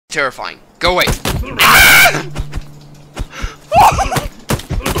Terrifying. Go away. Ah! Go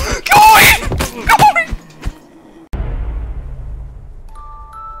away! Go away!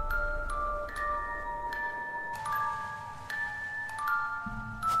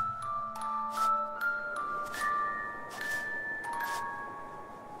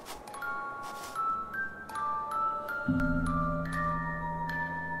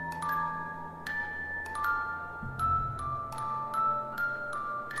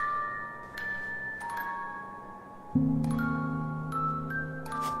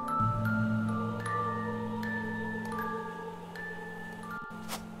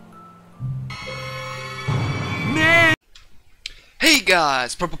 Hey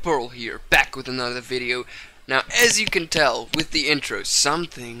guys, Purple Pearl here, back with another video. Now, as you can tell with the intro,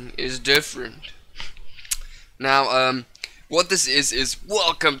 something is different. Now, what this is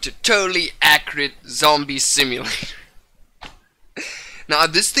welcome to Totally Accurate Zombie Simulator. Now,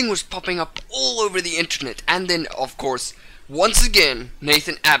 this thing was popping up all over the internet, and then, of course, once again,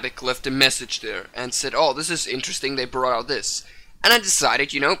 Nathan Abick left a message there and said, oh, this is interesting, they brought out this. And I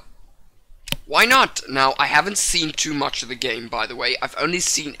decided, you know, why not? Now, I haven't seen too much of the game, by the way. I've only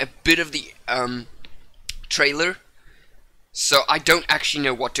seen a bit of the trailer, so I don't actually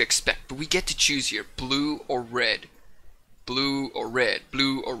know what to expect. But we get to choose here, blue or red. Blue or red,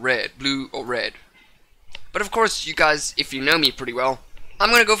 blue or red, blue or red. But of course, you guys, if you know me pretty well, I'm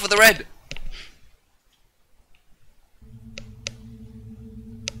gonna go for the red.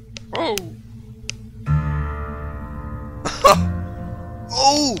 Oh!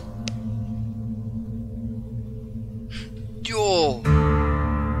 Oh! Yo!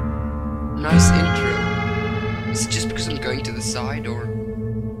 Nice intro. Is it just because I'm going to the side, or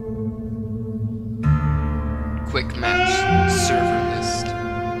quick match server list?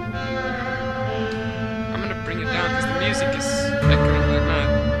 I'm gonna bring it down because the music is echoing like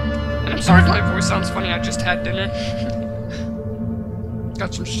mad. And I'm sorry if my voice sounds funny, I just had dinner.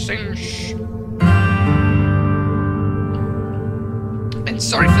 Got some singe. And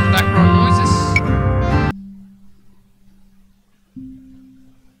sorry for the background noises.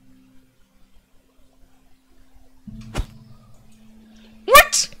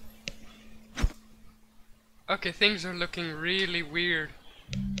 What? Okay, things are looking really weird.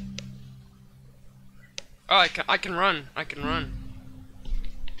 Oh, I can run. I can run.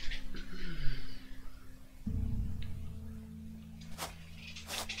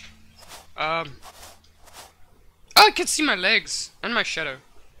 Oh, I can see my legs and my shadow.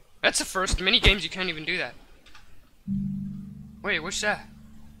 That's the first. Many games you can't even do that. Wait, what's that?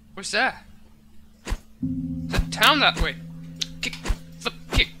 What's that? The town that way. Kick, flip,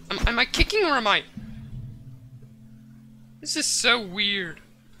 kick. Am I kicking or am I? This is so weird.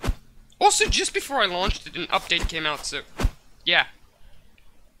 Also, just before I launched it, an update came out, so yeah.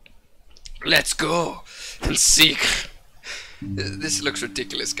 Let's go and see. This looks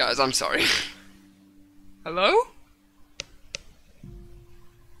ridiculous, guys. I'm sorry. Hello?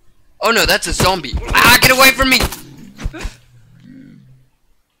 Oh no, that's a zombie. Ah, get away from me!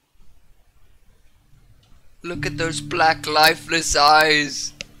 Look at those black, lifeless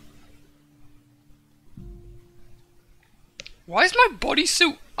eyes. Why is my body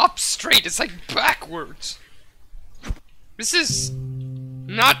so up straight? It's like backwards. This is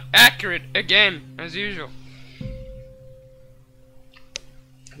not accurate again, as usual.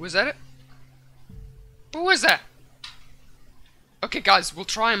 Was that it? What was that? Okay, guys, we'll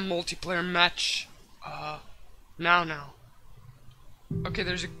try a multiplayer match. Now. Okay,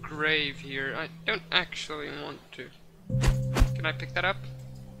 there's a grave here. I don't actually want to. Can I pick that up?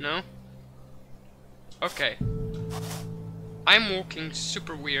 No? Okay. I'm walking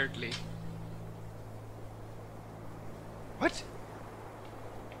super weirdly. What?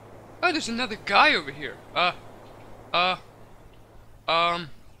 Oh, there's another guy over here. Are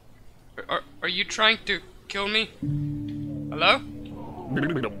you trying to kill me? Hello?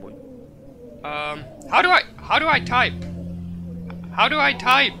 How do I type? How do I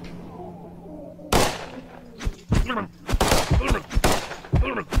type?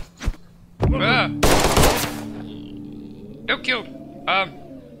 Don't kill.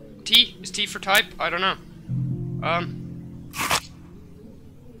 T? Is T for type? I don't know.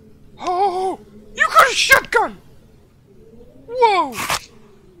 Oh! You got a shotgun! Whoa!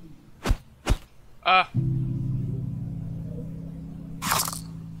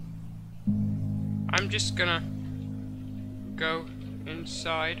 I'm just gonna go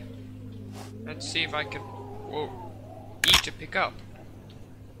inside and see if I can. Whoa. E to pick up.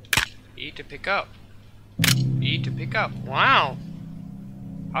 E to pick up. E to pick up. Wow.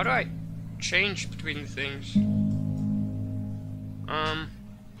 How do I change between the things?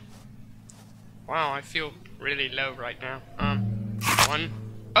 Wow, I feel really low right now. One.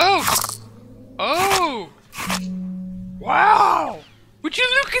 Oh! Oh! Wow! Would you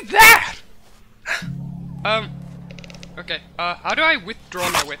look at that? Okay, how do I withdraw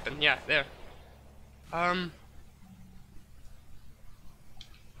my weapon? Yeah, there. How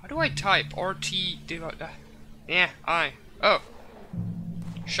do I type? RT, yeah, I. Oh.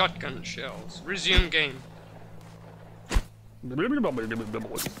 Shotgun shells. Resume game.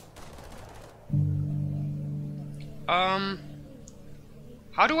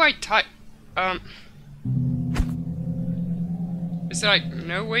 How do I type? Is there like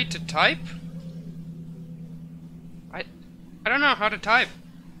no way to type? I don't know how to type.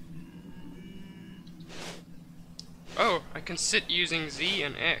 Oh, I can sit using Z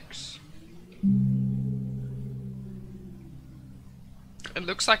and X. It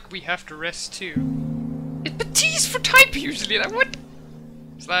looks like we have to rest too. But T is for type usually, like what?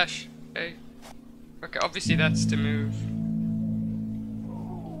 Slash A. Okay, obviously that's to move.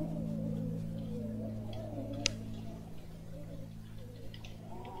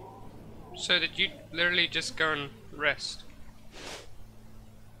 So that you literally just go and rest.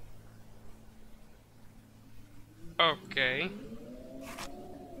 Okay.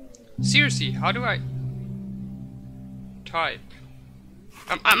 Seriously, how do I type?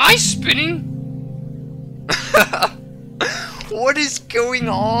 Am I spinning? What is going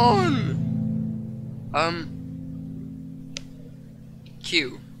on?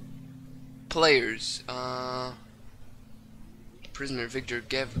 Q. Players. Prisoner Victor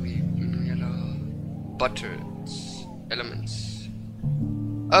Gavley. Butters. Elements.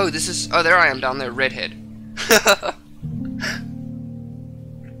 Oh, this is. Oh, there I am down there, redhead.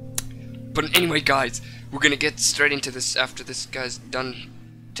 But anyway, guys, we're gonna get straight into this after this guy's done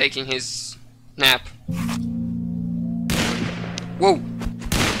taking his nap. Whoa!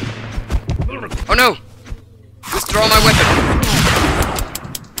 Oh no! Withdraw my weapon!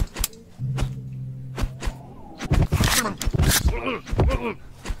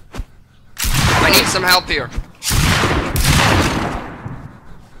 I need some help here.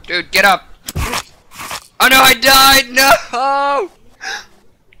 Dude, get up! Oh no, I died! No!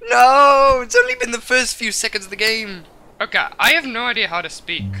 No! It's only been the first few seconds of the game. Okay, I have no idea how to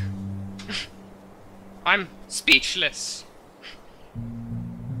speak. I'm speechless.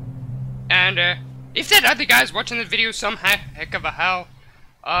 And, if that other guy's watching the video some heck of a hell,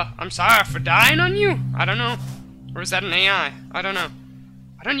 I'm sorry for dying on you. I don't know. Or is that an AI? I don't know.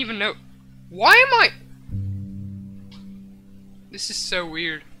 I don't even know. Why am I... This is so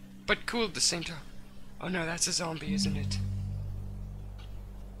weird, but cool at the same time. Oh no, that's a zombie, isn't it?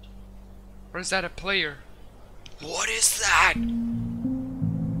 Or is that a player? What is that?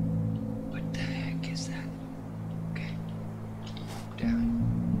 What the heck is that? Okay. Down.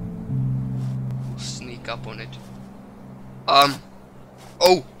 We'll sneak up on it.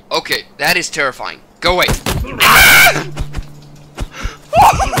 Oh, okay. That is terrifying. Go away. Ah!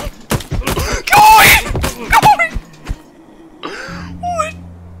 Go away! Go away! What?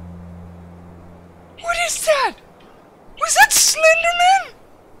 What is that? Was that Slenderman?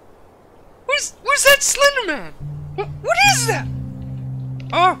 Was that Slenderman? What is that?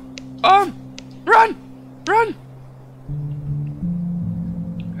 Oh, run! Run!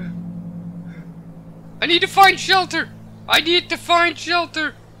 I need to find shelter! I need to find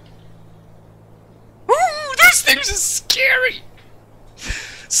shelter! Ooh, those things are scary!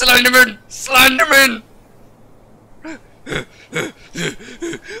 Slenderman! Slenderman! I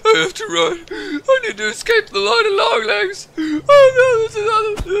have to run. I need to escape the line of long legs. Oh no, there's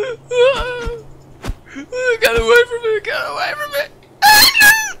another. Get away from me! Get away from me!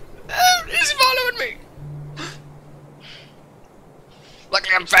 He's following me.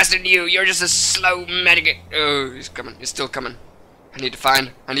 Luckily, I'm faster than you. You're just a slow medic. Oh, he's coming. He's still coming. I need to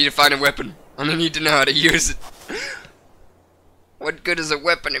find a weapon. And I need to know how to use it. What good is a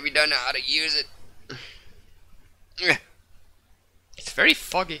weapon if you don't know how to use it? It's very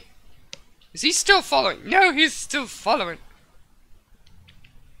foggy. Is he still following? No, he's still following.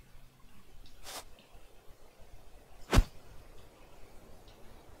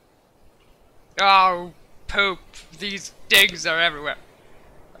 Oh, poop. These digs are everywhere.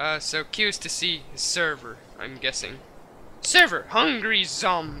 So curious to see his server, I'm guessing. Server, hungry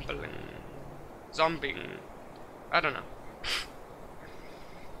zombling. I don't know.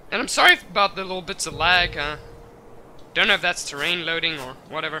 And I'm sorry about the little bits of lag, don't know if that's terrain loading or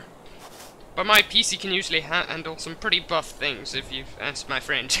whatever. But my PC can usually handle some pretty buff things if you've asked my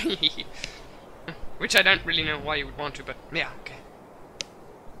friend. Which I don't really know why you would want to, but yeah, okay.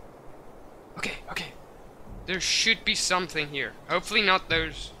 Okay. There should be something here. Hopefully not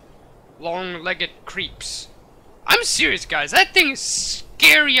those long-legged creeps. I'm serious, guys. That thing is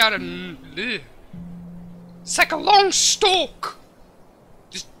scary out of... Ugh. It's like a long stalk.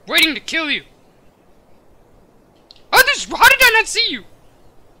 Just waiting to kill you. Oh, this... How did I not see you?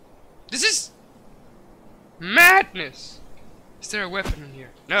 This is... madness. Is there a weapon in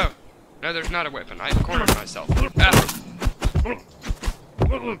here? No. No, there's not a weapon. I cornered myself.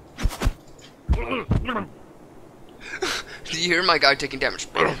 Do you hear my guy taking damage?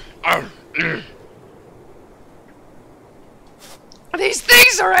 These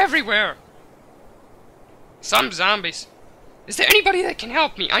things are everywhere! Some zombies. Is there anybody that can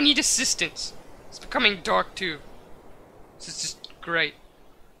help me? I need assistance. It's becoming dark too. This is just great.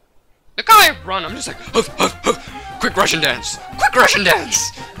 Look how I run. I'm just like, huff, huff, huff. Quick Russian dance. Quick Russian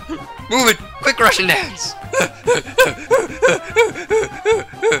dance. Move it. Quick Russian dance.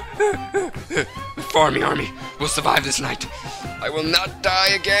 Farming army will survive this night. I will not die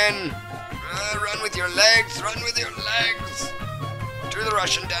again. Run with your legs. Run with your legs. Do the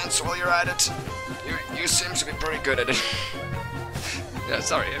Russian dance while you're at it. You seem to be pretty good at it. Yeah,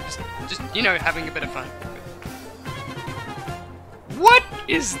 sorry. I'm just you know, having a bit of fun. What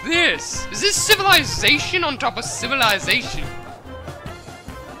is this? Is this civilization on top of civilization?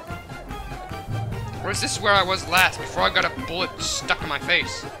 Or is this where I was last before I got a bullet stuck in my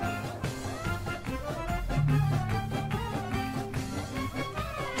face?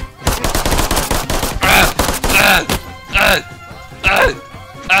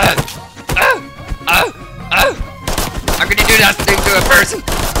 How can you do that thing to a person?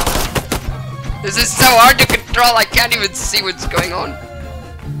 This is so hard to control, I can't even see what's going on.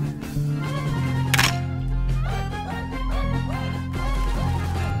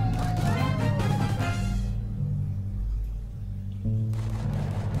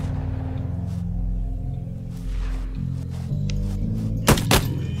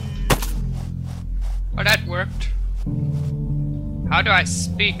 Oh, that worked. How do I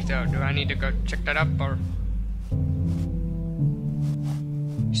speak, though? Do I need to go check that up, or...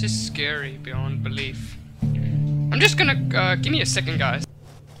 This is scary beyond belief. I'm just gonna, give me a second, guys.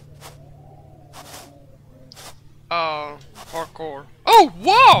 Parkour. Oh,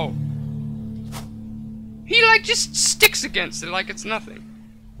 whoa! He, like, just sticks against it like it's nothing.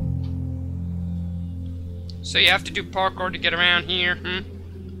 So you have to do parkour to get around here,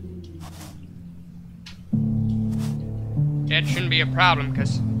 That shouldn't be a problem,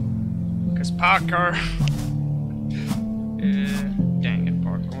 cause parkour... dang it,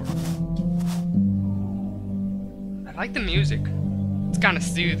 parkour. I like the music. It's kind of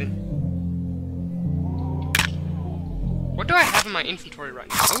soothing. What do I have in my inventory right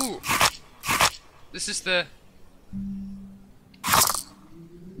now? Ooh! This is the...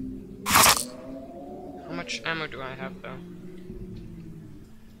 How much ammo do I have, though?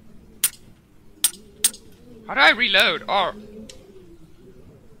 How do I reload? Oh.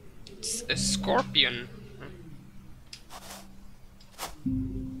 It's a scorpion.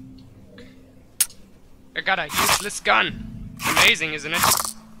 I got a useless gun. Amazing, isn't it?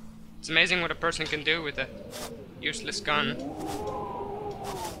 It's amazing what a person can do with a useless gun.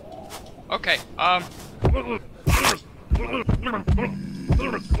 Okay,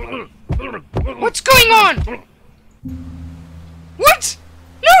 what's going on? What?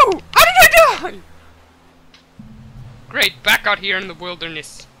 No! How did I die? Great, back out here in the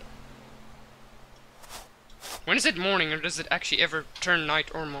wilderness. When is it morning, or does it actually ever turn night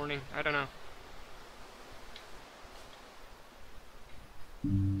or morning? I don't know.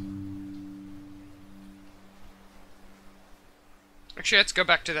 Actually, let's go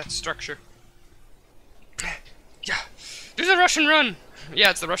back to that structure. Yeah, do the Russian run! Yeah,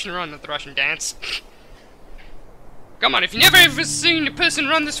 it's the Russian run, not the Russian dance. Come on, if you never ever seen a person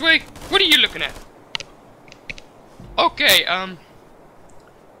run this way, what are you looking at? Okay, I'm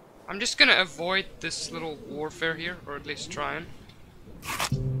just gonna avoid this little warfare here, or at least try and.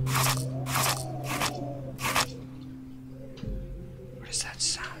 What is that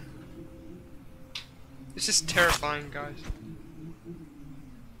sound? This is terrifying, guys.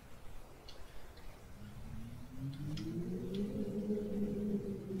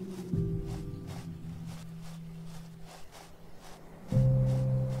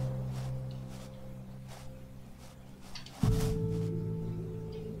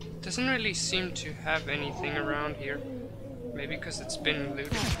 Doesn't really seem to have anything around here. Maybe because it's been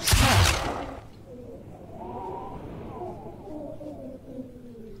looted.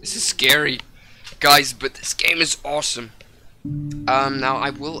 This is scary, guys, but this game is awesome. Now I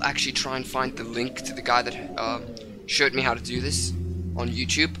will actually try and find the link to the guy that showed me how to do this on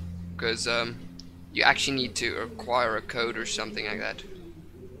YouTube, because you actually need to acquire a code or something like that.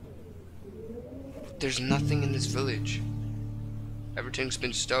 there's nothing in this village. Everything's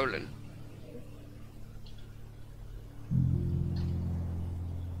been stolen.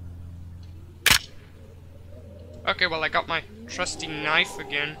 Okay, well, I got my trusty knife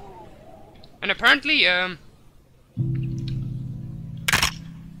again. And apparently,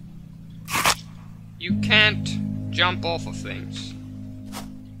 you can't jump off of things.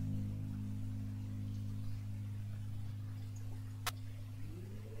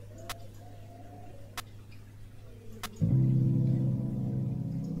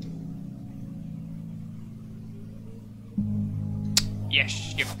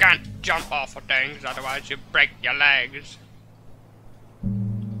 Yes, you can't jump off of things, otherwise you break your legs.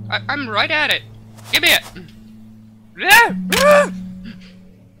 I'm right at it. Give me it.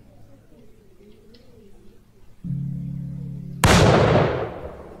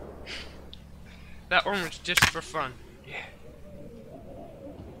 That one was just for fun. Yeah.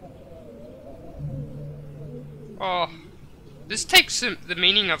 Oh, this takes the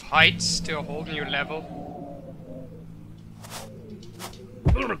meaning of heights to a whole new level.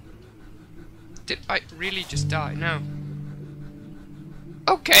 Did I really just die? No.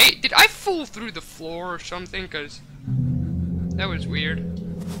 Okay, did I fall through the floor or something? Cause that was weird.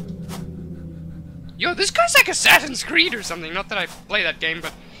 Yo, this guy's like Assassin's Creed or something. Not that I play that game,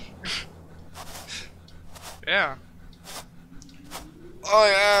 but yeah. I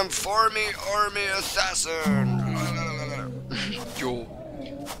am army assassin. Yo,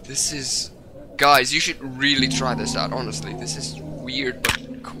 this is... Guys, you should really try this out, honestly. This is weird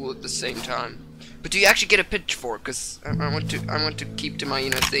but cool at the same time. But do you actually get a pitchfork? Cause I want to keep to my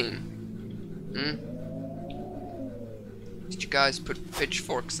theme. Did you guys put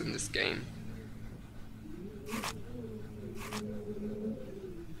pitchforks in this game?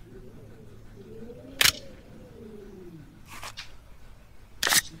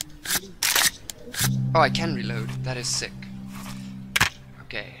 Oh, I can reload. That is sick.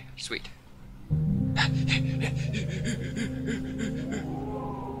 Okay, sweet.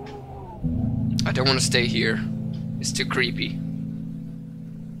 I don't want to stay here. It's too creepy.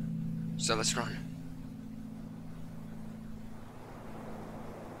 So let's run.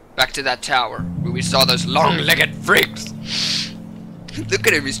 Back to that tower where we saw those long-legged freaks. Look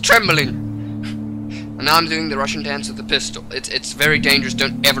at him, he's trembling. And now I'm doing the Russian dance with the pistol. It's very dangerous.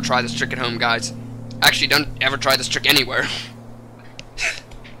 Don't ever try this trick at home, guys. Actually, don't ever try this trick anywhere.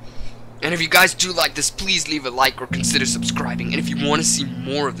 And if you guys do like this, please leave a like or consider subscribing. And if you want to see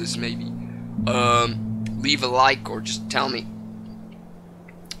more of this, maybe leave a like or just tell me.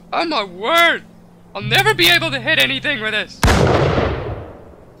 Oh my word! I'll never be able to hit anything with this.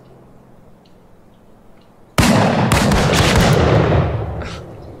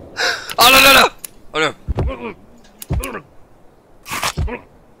 Oh no no no! Oh no!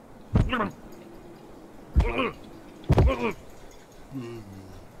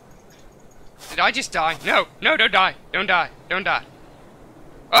 Did I just die? No, no, don't die, don't die, don't die.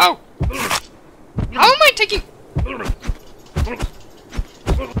 Oh! How am I taking? They're not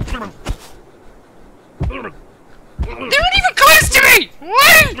even close to me!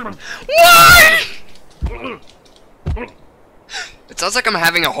 Why? Why? It sounds like I'm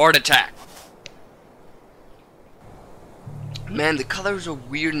having a heart attack. Man, the colors are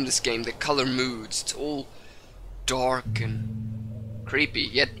weird in this game. The color moods. It's all dark and creepy,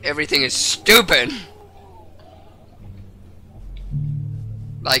 yet everything is stupid.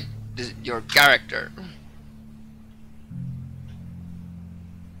 Like your character.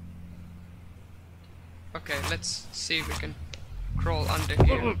 Okay, let's see if we can crawl under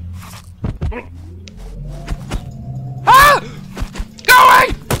here. Ah! Go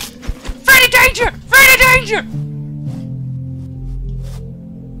away! Freddy danger! Freddy danger!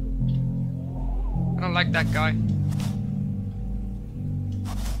 I don't like that guy.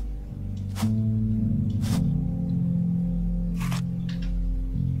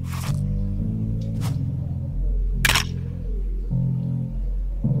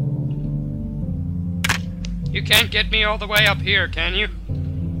 You can't get me all the way up here, can you?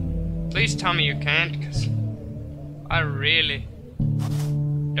 Please tell me you can't, because I really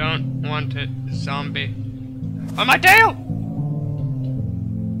don't want a zombie on my tail!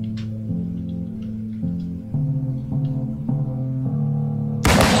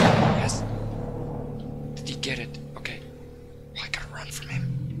 Yes. Did he get it? Okay. Oh, I gotta run from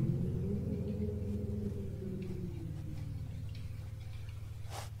him.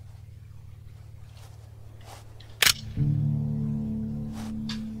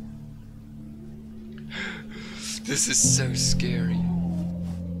 This is so scary.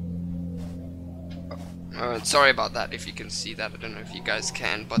 background. Sorry about that if you can see that. I don't know if you guys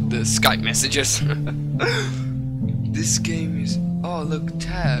can, but the Skype messages. This game is... Oh, look,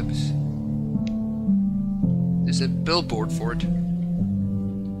 tabZ. There's a billboard for it.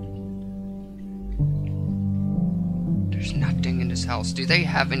 There's nothing in this house. Do they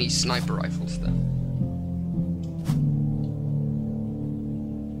have any sniper rifles, though?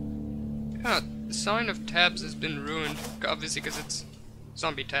 Yeah, the sign of tabZ has been ruined. Obviously, because it's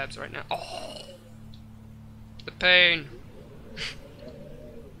zombie tabZ right now. Oh, the pain.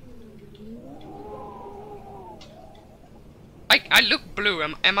 I look blue.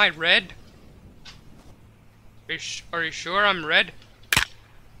 Am I red? Are you sure I'm red?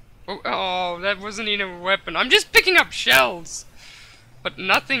 Oh, that wasn't even a weapon. I'm just picking up shells, but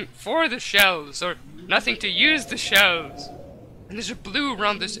nothing for the shells or nothing to use the shells. And there's a blue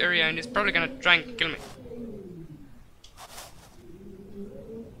around this area, and it's probably gonna try and kill me.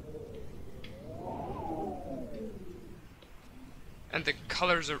 And the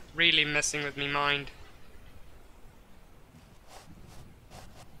colors are really messing with me mind.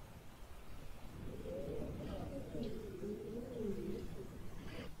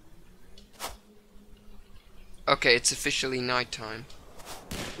 Okay, it's officially nighttime.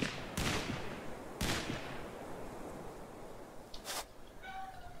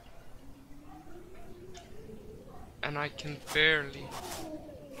 And I can barely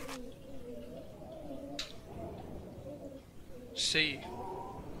see.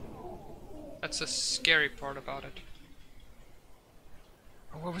 That's the scary part about it.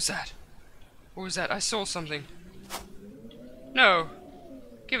 Oh, what was that? What was that? I saw something. No.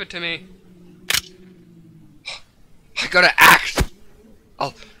 Give it to me. I gotta act!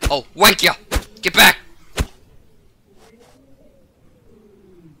 I'll wank ya! Get back!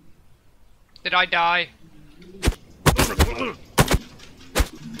 Did I die?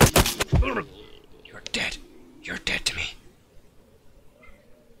 You're dead. You're dead to me.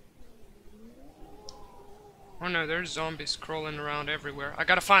 Oh no, there's zombies crawling around everywhere. I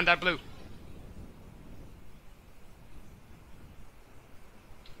gotta find that blue.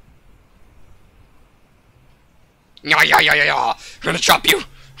 Yeah. I'm gonna chop you.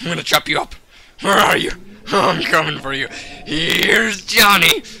 I'm gonna chop you up. Where are you? I'm coming for you. Here's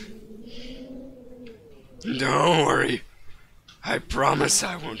Johnny. Don't worry. I promise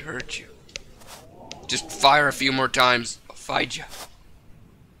I won't hurt you. Just fire a few more times. I'll find you.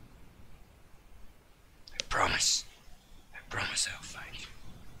 I promise. I promise I'll find you.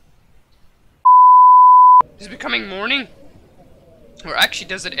 Is it becoming morning? Or actually,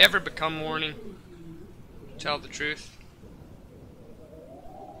 does it ever become morning? Tell the truth.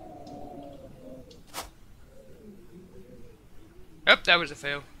 Oh, that was a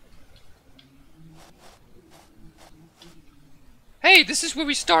fail. Hey, this is where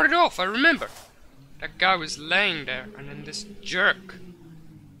we started off, I remember. That guy was laying there, and then this jerk.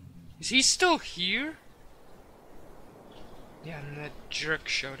 Is he still here? Yeah, and that jerk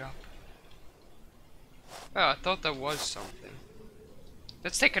showed up. Oh, I thought that was something.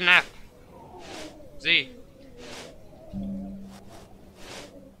 Let's take a nap. Z.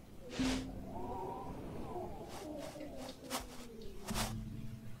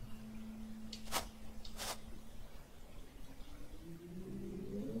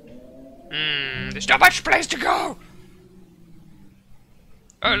 There's not much place to go.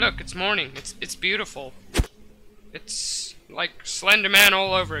 Oh look, it's morning. It's beautiful. It's like Slender Man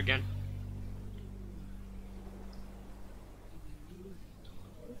all over again.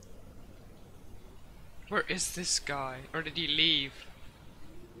 Where is this guy? Or did he leave?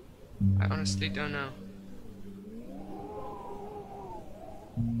 I honestly don't know.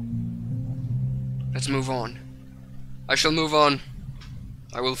 Let's move on. I shall move on.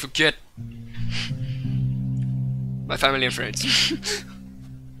 I will forget my family and friends.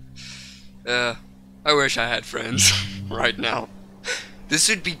 I wish I had friends right now. This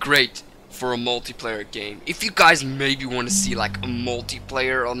would be great for a multiplayer game. If you guys maybe want to see like a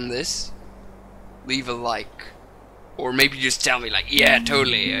multiplayer on this, leave a like. Or maybe just tell me like, yeah,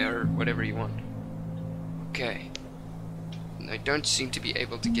 totally, or whatever you want. Okay. I don't seem to be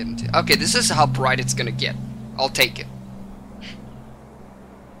able to get into... Okay, this is how bright it's gonna get. I'll take it.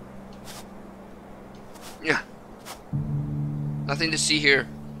 Yeah. Nothing to see here.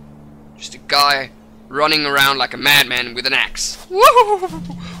 Just a guy running around like a madman with an axe. Woo!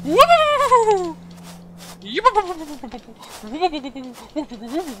 Woo!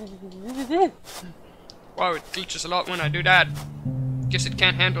 Wow, it glitches a lot when I do that. Guess it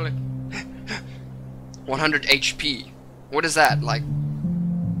can't handle it. 100 HP. What is that? Like,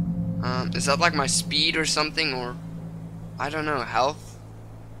 is that like my speed or something? Or, I don't know, health?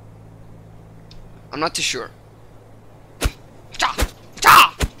 I'm not too sure. Ta!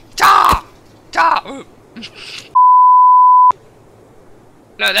 Ta! Ta! Ta! Ooh.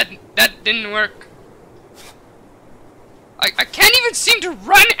 No, that didn't work. I can't even seem to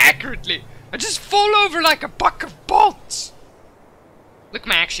run accurately. I just fall over like a buck of bolts. Look,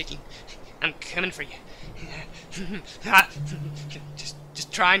 my axe shaking. I'm coming for you.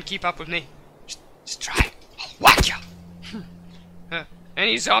 just try and keep up with me. Just try. I'll whack you.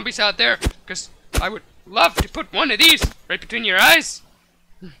 Any zombies out there? Because I would love to put one of these right between your eyes.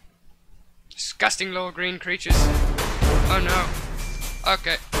 Disgusting little green creatures. Oh no.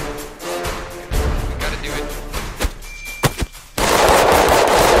 Okay. We gotta do it.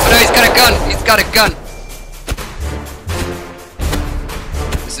 Oh no, he's got a gun! He's got a gun!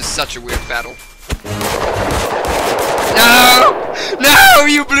 This is such a weird battle. No! No!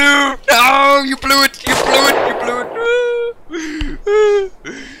 You blew! No! You blew it! You blew it! You blew it!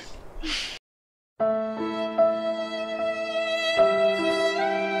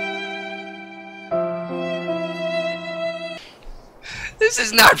 This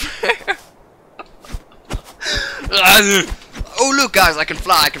is not fair. Oh look, guys! I can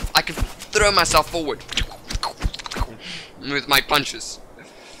fly. I can throw myself forward with my punches.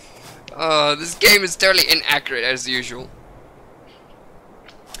 This game is totally inaccurate as usual.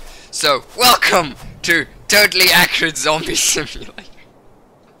 So, welcome to Totally Accurate Zombie Simulator.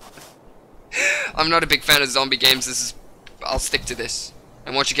 I'm not a big fan of zombie games. I'll stick to this.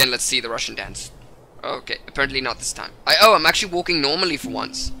 And once again, let's see the Russian dance. Okay, apparently not this time. I'm actually walking normally for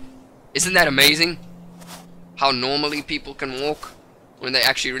once. Isn't that amazing? How normally people can walk when they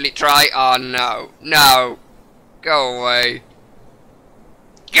actually really try. Oh no, no, go away.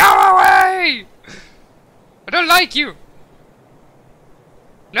 Go away! I don't like you.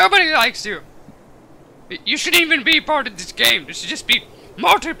 Nobody likes you. You shouldn't even be part of this game. This should just be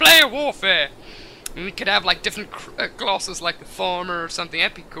multiplayer warfare. And we could have like different classes like the farmer or something.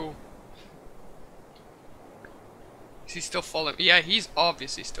 That'd be cool. Is he still following me? Yeah, he's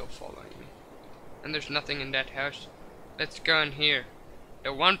obviously still following me. And there's nothing in that house. Let's go in here.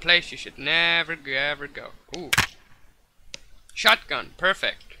 The one place you should never ever go. Ooh. Shotgun.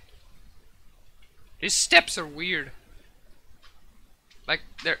 Perfect. His steps are weird. Like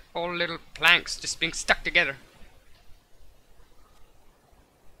they're all little planks just being stuck together.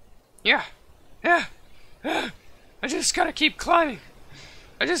 Yeah. Yeah. I just gotta keep climbing.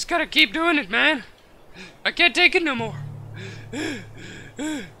 I just gotta keep doing it, man. I can't take it no more.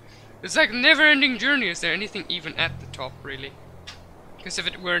 It's like a never-ending journey. Is there anything even at the top, really? Because if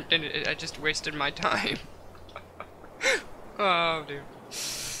it weren't, then I just wasted my time. Oh, dude.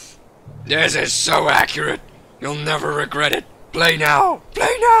 This is so accurate. You'll never regret it. Play now.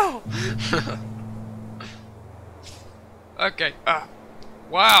 Play now. Okay.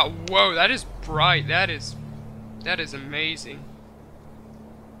 Wow. Whoa. That is bright. That is amazing.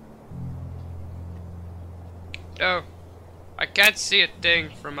 Oh, I can't see a thing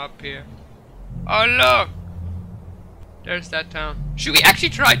from up here. Oh look. There's that town. Should we actually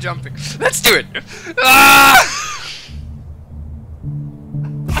try jumping? Let's do it. Ah!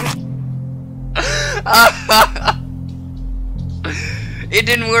 It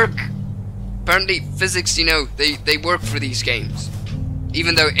didn't work. Apparently physics, you know, they work for these games.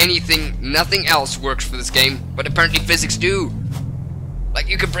 Even though nothing else works for this game, but apparently physics do. Like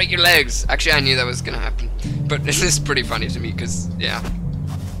you could break your legs. Actually, I knew that was gonna happen. But this is pretty funny to me, because, yeah.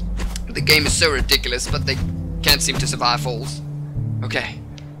 The game is so ridiculous, but they can't seem to survive falls. Okay.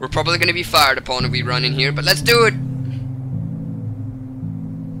 We're probably gonna be fired upon if we run in here, but let's do it!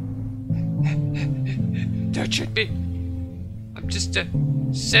 Don't shoot me. I'm just a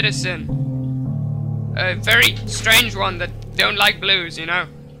citizen. A very strange one that don't like blues, you know.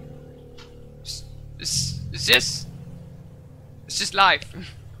 It's just life.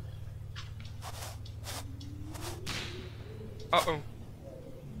 Uh-oh.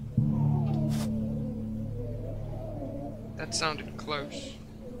 That sounded close.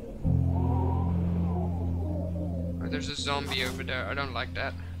 Oh, there's a zombie over there. I don't like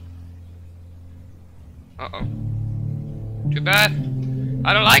that. Uh-oh. Too bad.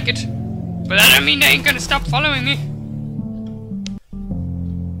 I don't like it. But that don't mean they ain't gonna stop following me.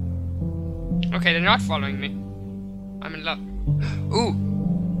 Okay, they're not following me. I'm in love. Ooh.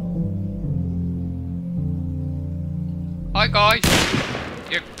 Hi guys.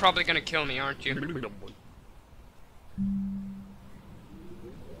 You're probably gonna kill me, aren't you?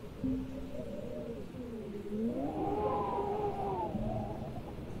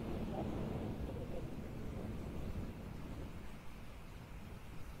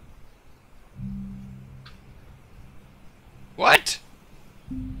 What?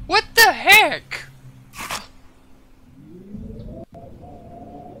 What the heck?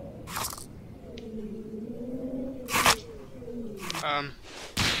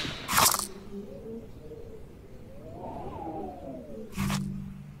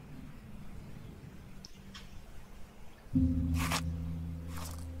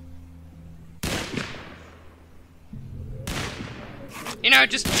 You know,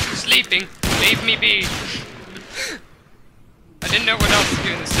 just sleeping. Leave me be. I didn't know what else to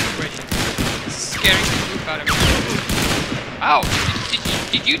do in this situation. This is scaring the poop out of me. Ow!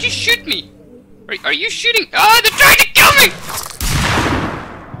 Did you just shoot me? Are you shooting? Ah! They're trying to kill me!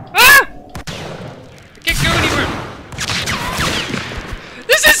 Ah! I can't go anywhere.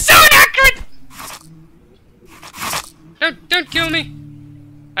 This is so inaccurate! Don't kill me.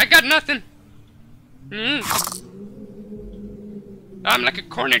 I got nothing. I'm like a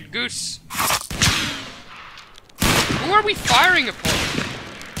cornered goose. Who are we firing upon?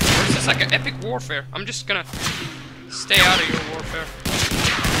 Or is this like an epic warfare? I'm just gonna stay out of your warfare.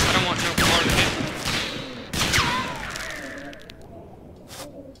 I don't want no part of it.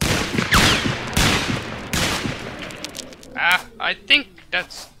 Ah, I think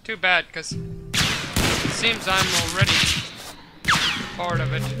that's too bad, because it seems I'm already part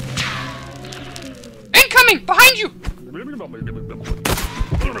of it. Incoming! Behind you!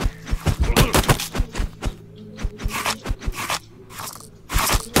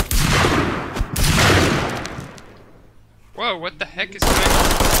 Whoa, what the heck is going on?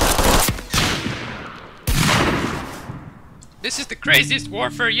 This is the craziest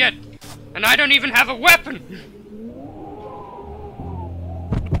warfare yet, and I don't even have a weapon!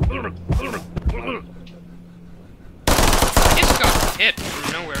 I just got hit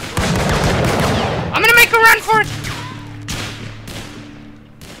from nowhere. I'm gonna make a run for it!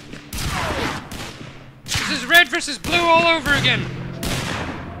 This is red versus blue all over again.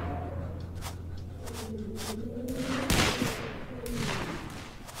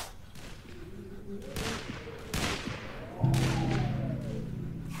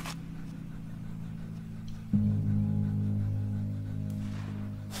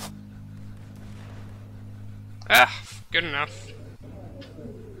 Ah, good enough.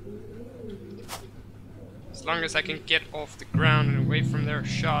 As long as I can get off the ground and away from their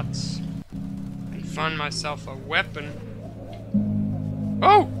shots and find myself a weapon.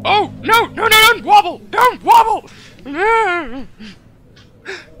 Oh! Oh! No! No! No! Don't wobble! Don't wobble!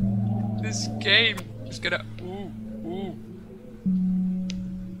 This game is gonna... Ooh. Ooh.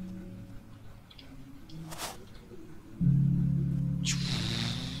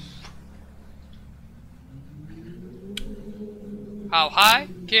 How high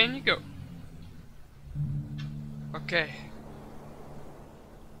can you go? Okay.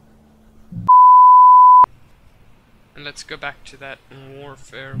 And let's go back to that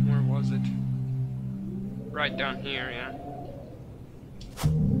warfare. Where was it? Right down here, yeah.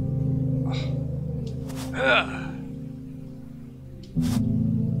 Ugh.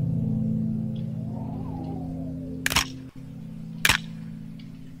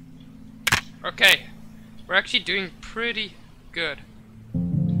 Okay. We're actually doing pretty good.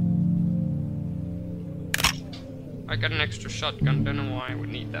 I got an extra shotgun, don't know why I would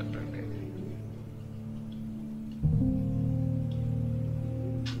need that, but okay.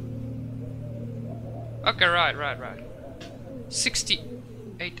 Okay, right.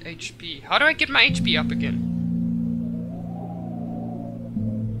 68 HP. How do I get my HP up again?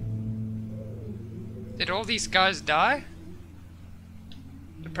 Did all these guys die?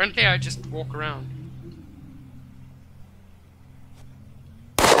 Apparently I just walk around.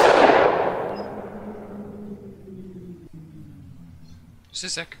 This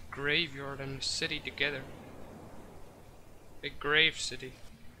is like a graveyard and a city together. A grave city.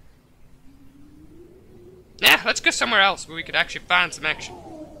 Nah, let's go somewhere else where we could actually find some action.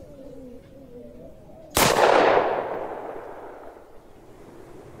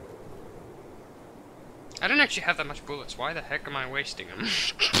 I don't actually have that much bullets. Why the heck am I wasting them?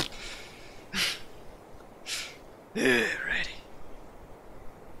 Ready.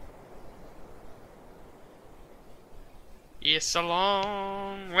 It's a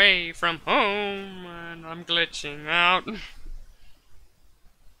long way from home and I'm glitching out.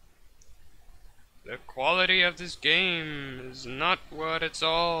 The quality of this game is not what it's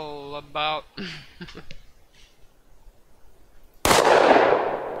all about.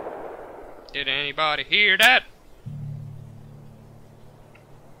 Did anybody hear that?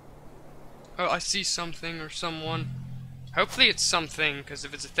 Oh, I see something or someone. Hopefully it's something, because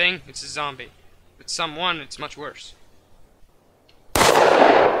if it's a thing, it's a zombie. If it's someone, it's much worse.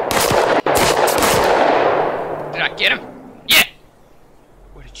 Did I get him? Yeah!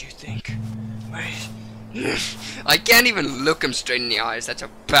 What did you think? Wait. I can't even look him straight in the eyes. That's how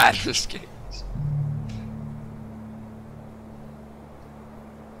bad this game is.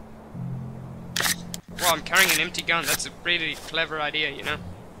 Well, I'm carrying an empty gun. That's a really clever idea, you know?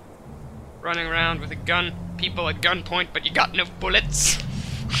 Running around with a gun, people at gunpoint, but you got no bullets.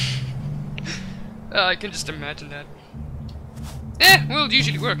 I can just imagine that. Well, it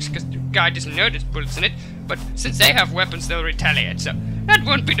usually works, because the guy doesn't know there's bullets in it, but since they have weapons, they'll retaliate, so that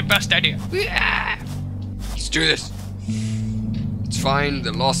won't be the best idea. Let's do this. Let's find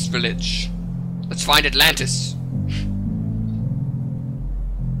the lost village. Let's find Atlantis.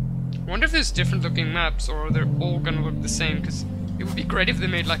 I wonder if there's different looking maps, or they're all gonna look the same, because it would be great if they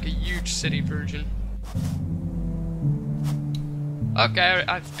made like a huge city version. Okay,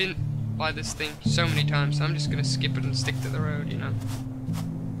 I've been by this thing so many times, so I'm just gonna skip it and stick to the road, you know.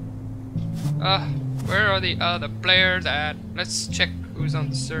 Where are the other players at? Let's check who's on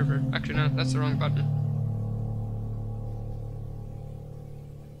the server. Actually, no, that's the wrong button.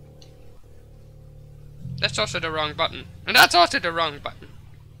 That's also the wrong button. And that's also the wrong button.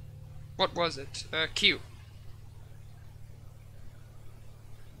 What was it? Q.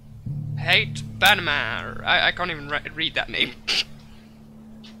 Hate Banner. I can't even read that name.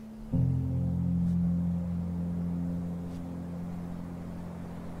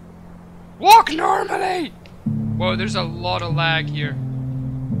 Walk normally! Whoa, there's a lot of lag here.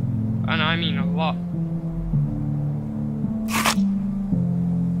 And I mean a lot.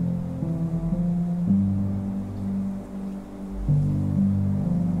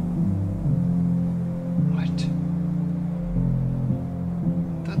 What?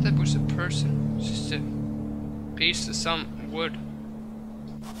 I thought that was a person. It's just a piece of some wood.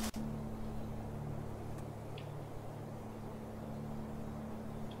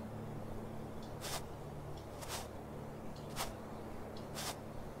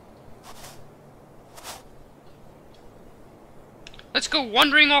 Let's go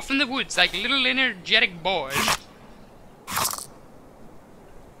wandering off in the woods like little energetic boys.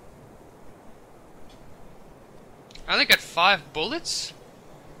 I only got 5 bullets?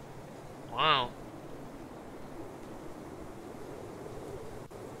 Wow.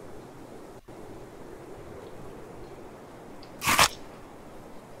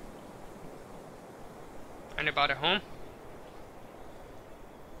 Anybody home?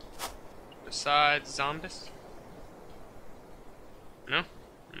 Besides zombies? No?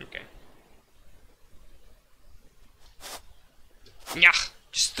 Okay. Nyah!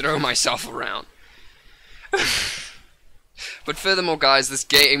 Just throw myself around. But furthermore, guys, this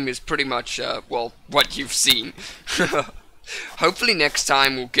game is pretty much, well, what you've seen. Hopefully next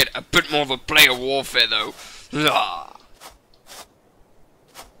time we'll get a bit more of a player warfare, though.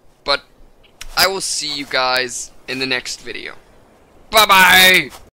 But I will see you guys in the next video. Bye-bye!